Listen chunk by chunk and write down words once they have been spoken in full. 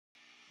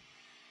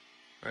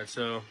Alright,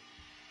 so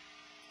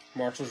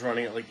Marshall's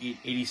running at like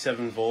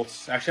 87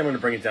 volts. Actually, I'm going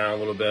to bring it down a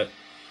little bit.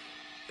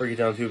 Bring it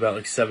down to about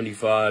like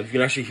 75. You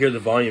can actually hear the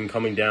volume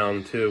coming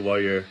down too while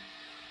you're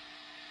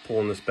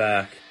pulling this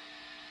back.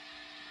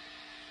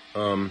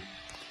 But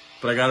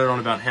I got it on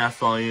about half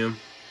volume.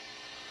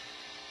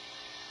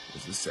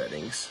 There's the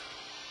settings.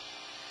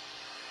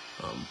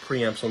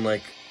 Preamps on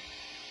like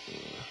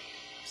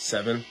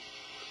 7.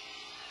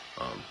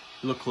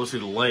 You look closely,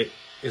 the light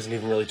isn't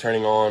even really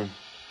turning on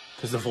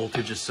because the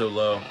voltage is so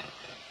low.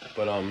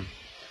 But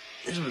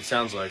here's what it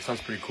sounds like. It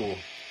sounds pretty cool.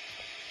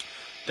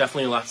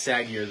 Definitely a lot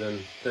saggier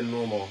than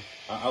normal.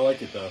 I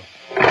like it though.